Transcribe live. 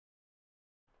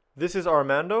This is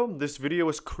Armando. This video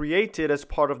was created as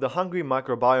part of the Hungry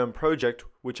Microbiome project,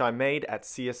 which I made at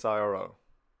CSIRO.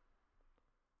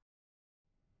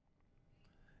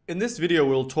 In this video,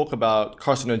 we'll talk about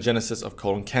carcinogenesis of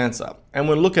colon cancer, and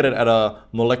we'll look at it at a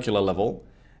molecular level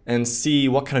and see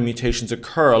what kind of mutations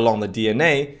occur along the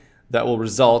DNA that will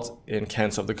result in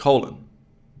cancer of the colon.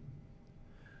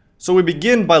 So we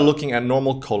begin by looking at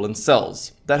normal colon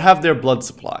cells that have their blood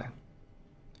supply.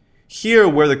 Here,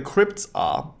 where the crypts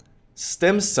are,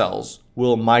 stem cells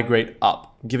will migrate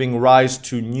up, giving rise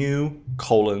to new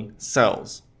colon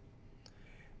cells.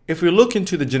 If we look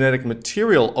into the genetic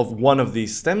material of one of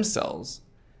these stem cells,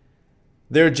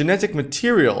 their genetic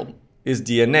material is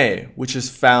DNA, which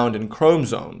is found in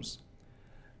chromosomes.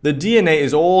 The DNA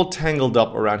is all tangled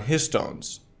up around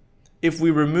histones. If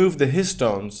we remove the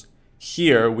histones,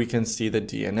 here we can see the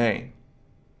DNA.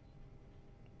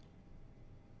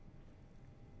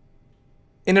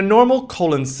 In a normal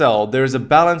colon cell, there is a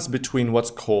balance between what's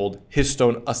called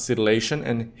histone acetylation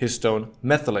and histone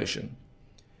methylation.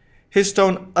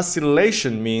 Histone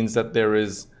acetylation means that there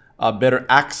is a better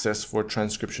access for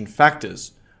transcription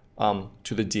factors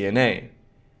to the DNA.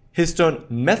 Histone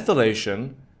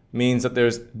methylation means that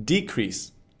there's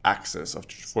decreased access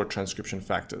for transcription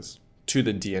factors to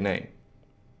the DNA.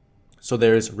 So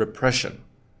there is repression.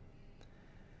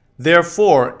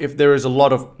 Therefore, if there is a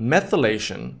lot of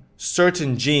methylation,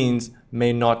 certain genes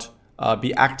may not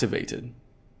be activated.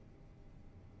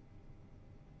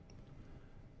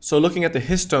 So looking at the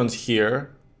histones here,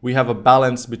 we have a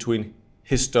balance between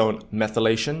histone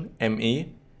methylation,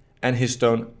 Me, and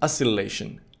histone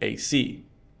acetylation, AC.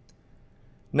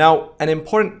 Now, an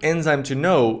important enzyme to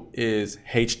know is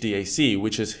HDAC,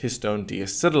 which is histone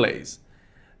deacetylase.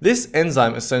 This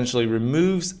enzyme essentially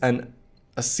removes an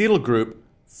acetyl group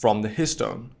from the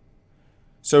histone.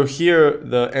 So here,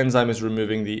 the enzyme is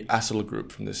removing the acetyl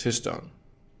group from this histone.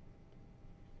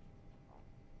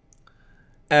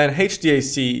 And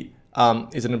HDAC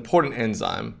is an important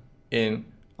enzyme in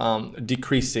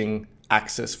decreasing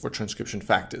access for transcription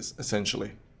factors,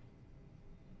 essentially.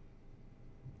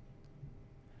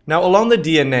 Now, along the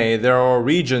DNA, there are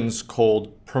regions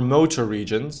called promoter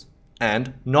regions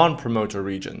and non-promoter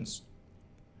regions.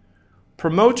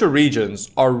 Promoter regions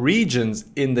are regions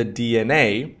in the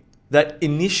DNA that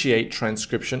initiate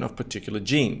transcription of particular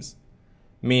genes,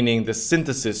 meaning the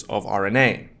synthesis of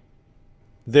RNA.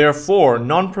 Therefore,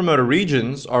 non-promoter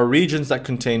regions are regions that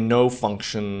contain no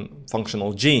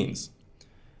functional genes.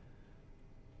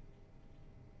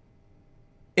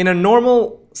 In a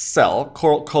normal cell,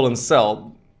 colon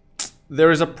cell, there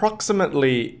is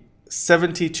approximately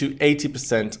 70 to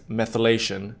 80%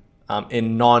 methylation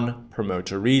in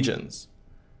non-promoter regions.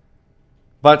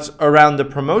 But around the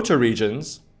promoter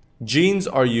regions, genes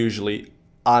are usually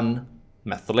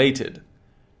unmethylated.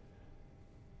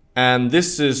 And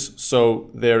this is so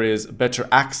there is better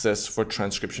access for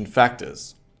transcription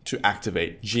factors to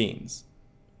activate genes.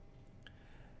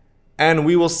 And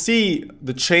we will see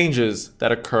the changes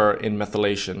that occur in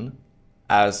methylation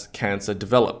as cancer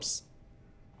develops.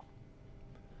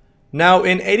 Now,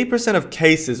 in 80% of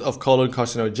cases of colon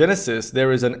carcinogenesis,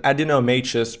 there is an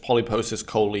adenomatous polyposis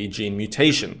coli gene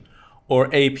mutation, or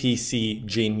APC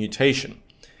gene mutation.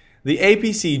 The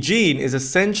APC gene is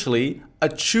essentially a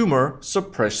tumor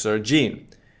suppressor gene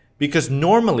because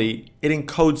normally it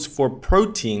encodes for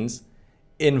proteins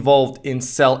involved in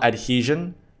cell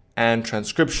adhesion and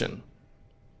transcription.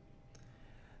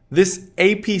 This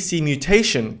APC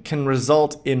mutation can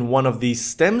result in one of these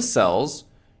stem cells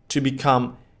to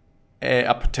become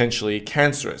a potentially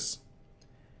cancerous.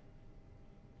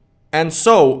 And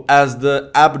so, as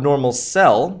the abnormal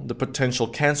cell, the potential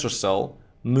cancer cell,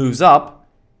 moves up,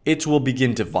 it will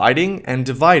begin dividing and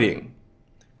dividing,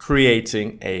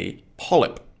 creating a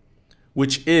polyp,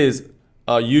 which is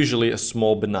usually a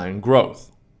small benign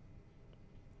growth.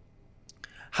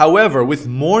 However, with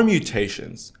more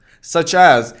mutations, such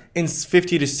as in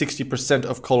 50 to 60%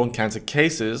 of colon cancer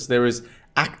cases, there is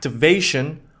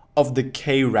activation of the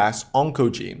KRAS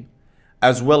oncogene,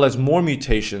 as well as more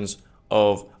mutations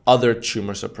of other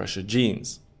tumor suppressor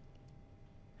genes.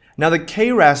 Now, the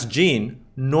KRAS gene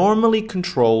normally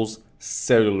controls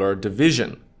cellular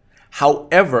division.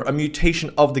 However, a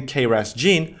mutation of the KRAS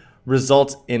gene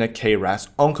results in a KRAS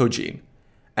oncogene,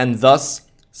 and thus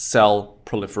cell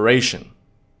proliferation.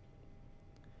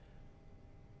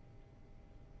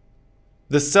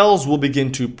 The cells will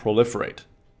begin to proliferate.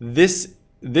 This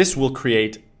will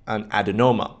create an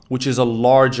adenoma, which is a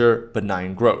larger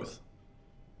benign growth.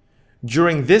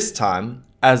 During this time,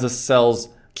 as the cells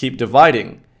keep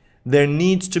dividing, there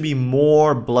needs to be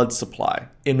more blood supply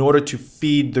in order to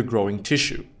feed the growing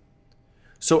tissue.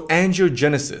 So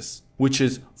angiogenesis, which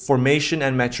is formation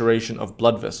and maturation of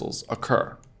blood vessels,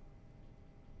 occur.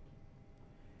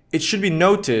 It should be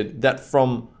noted that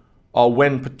from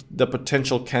when the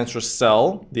potential cancerous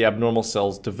cell, the abnormal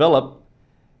cells, develop,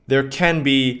 there can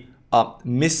be a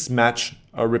mismatch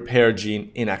repair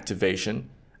gene inactivation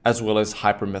as well as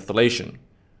hypermethylation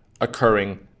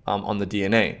occurring on the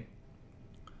DNA.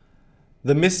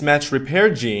 The mismatch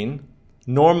repair gene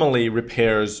normally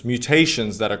repairs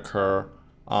mutations that occur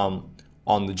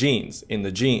on the genes, in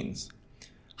the genes.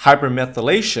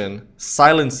 Hypermethylation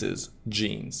silences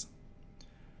genes.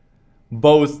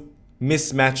 Both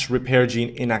mismatch repair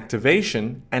gene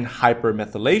inactivation and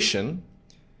hypermethylation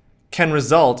can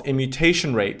result in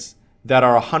mutation rates that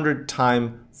are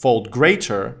 100-fold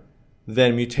greater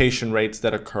than mutation rates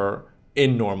that occur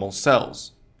in normal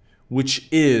cells, which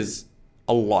is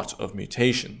a lot of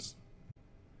mutations.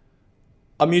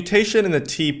 A mutation in the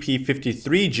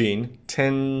TP53 gene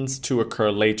tends to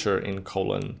occur later in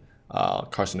colon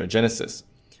carcinogenesis.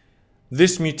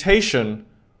 This mutation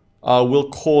will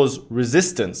cause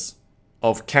resistance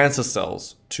of cancer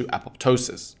cells to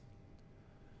apoptosis.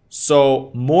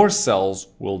 So more cells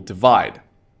will divide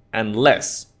and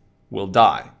less will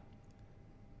die.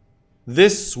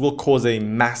 This will cause a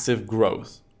massive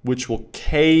growth, which will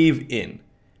cave in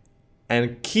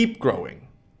and keep growing,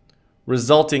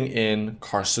 resulting in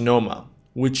carcinoma,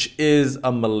 which is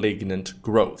a malignant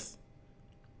growth.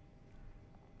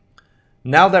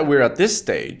 Now that we're at this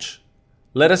stage,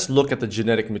 let us look at the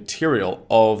genetic material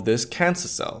of this cancer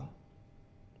cell.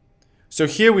 So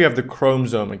here we have the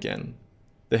chromosome again,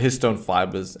 the histone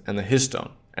fibers and the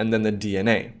histone, and then the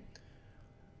DNA.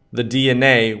 The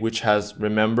DNA, which has,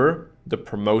 remember, the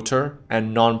promoter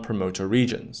and non-promoter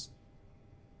regions.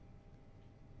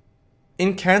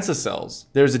 In cancer cells,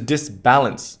 there's a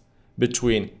disbalance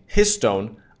between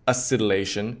histone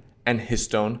acetylation and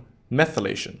histone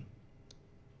methylation.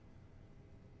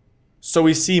 So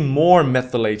we see more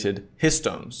methylated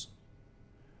histones.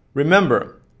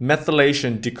 Remember,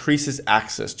 methylation decreases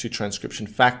access to transcription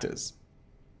factors.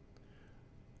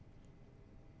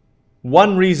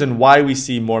 One reason why we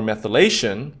see more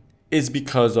methylation is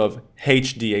because of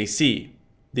HDAC,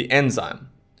 the enzyme,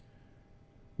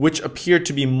 which appeared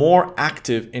to be more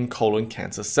active in colon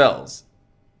cancer cells.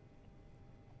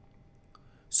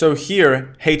 So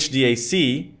here,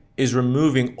 HDAC is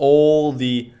removing all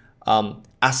the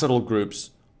acetyl groups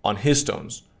on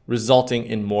histones, resulting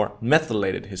in more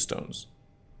methylated histones.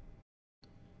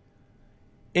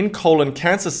 In colon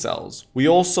cancer cells, we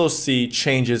also see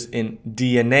changes in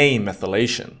DNA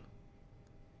methylation.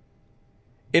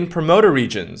 In promoter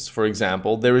regions, for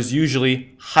example, there is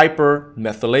usually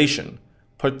hypermethylation,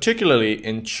 particularly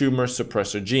in tumor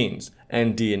suppressor genes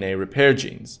and DNA repair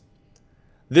genes.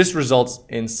 This results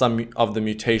in some of the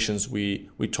mutations we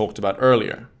talked about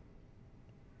earlier.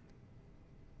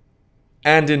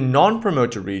 And in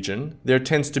non-promoter region, there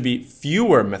tends to be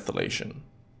fewer methylation.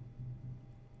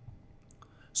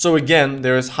 So again,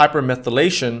 there is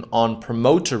hypermethylation on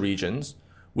promoter regions,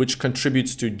 which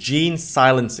contributes to gene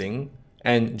silencing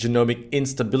and genomic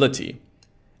instability,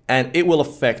 and it will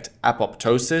affect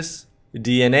apoptosis,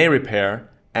 DNA repair,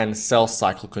 and cell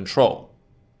cycle control.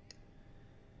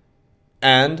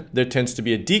 And there tends to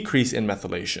be a decrease in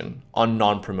methylation on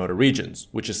non-promoter regions,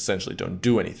 which essentially don't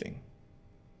do anything.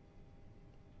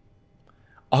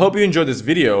 I hope you enjoyed this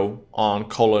video on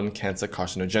colon cancer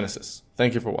carcinogenesis.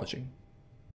 Thank you for watching.